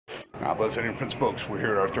God bless any Prince folks. We're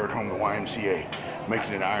here at our third home, the YMCA,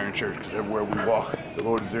 making it IronChurch, because everywhere we walk, the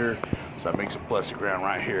Lord is there. So that makes a blessed ground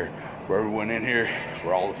right here for everyone in here,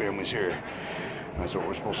 for all the families here. That's what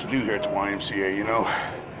we're supposed to do here at the YMCA, you know.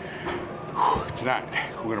 Tonight,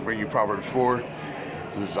 we're going to bring you Proverbs 4.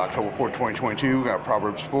 This is October 4th, 2022. We got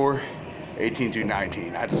Proverbs 4, 18 through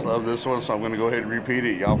 19. I just love this one, so I'm going to go ahead and repeat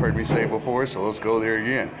it. Y'all heard me say it before, so let's go there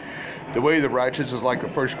again. The way of the righteous is like the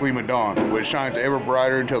first gleam of dawn, which shines ever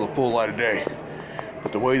brighter until the full light of day.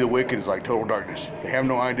 But the way of the wicked is like total darkness. They have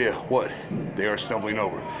no idea what they are stumbling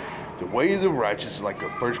over. The way of the righteous is like the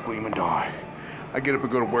first gleam of dawn. I get up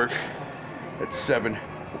and go to work at 7,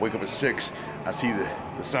 I wake up at 6, I see the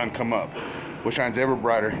sun come up, which shines ever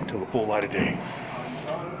brighter until the full light of day.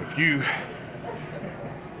 If you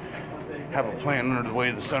have a plan under the way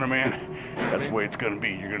of the Son of Man, that's the way it's going to be.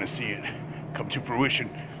 You're going to see it come to fruition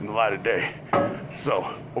in the light of day. So,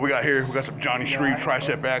 what we got here, we got some Johnny Shreve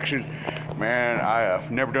tricep action. Man, I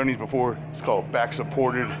have never done these before. It's called back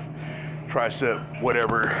supported tricep,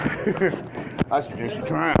 whatever. I suggest you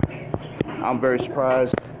try them. I'm very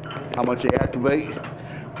surprised how much they activate,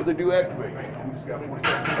 but they do activate. We just got 40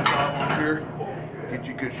 seconds on here. Get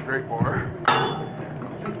you a good straight bar.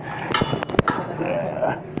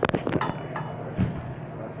 Yeah.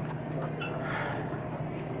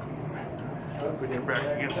 Put your back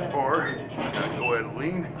against the bar. Go ahead and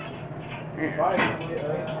lean. And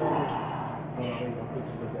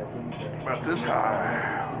about this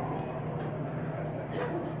high.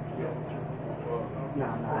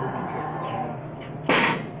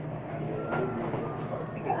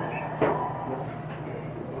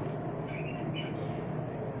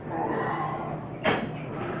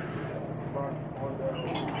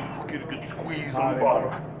 Get a good squeeze on the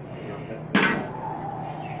bottom.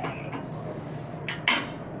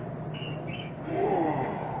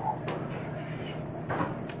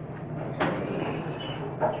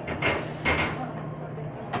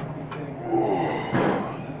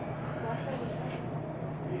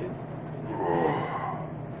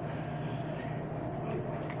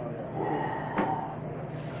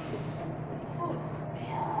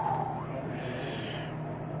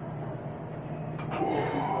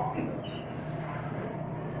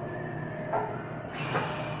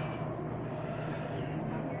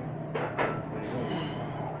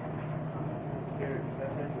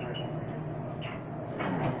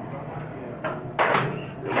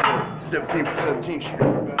 Seventeen for 17 street,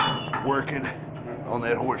 working on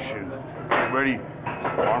that horseshoe. Get ready,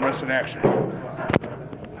 arm wrestling action.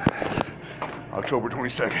 October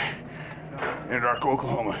 22nd, Anadarko,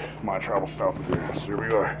 Oklahoma. My travel stop is here.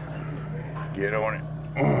 We are. Get on it.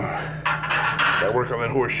 Gotta work on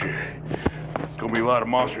that horseshoe. It's gonna be a lot of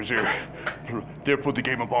monsters here. There put the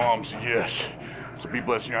game of bombs, yes. So be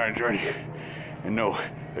blessed in your iron journey, and know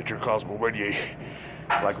that your cause will radiate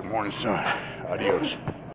like the morning sun. Adios.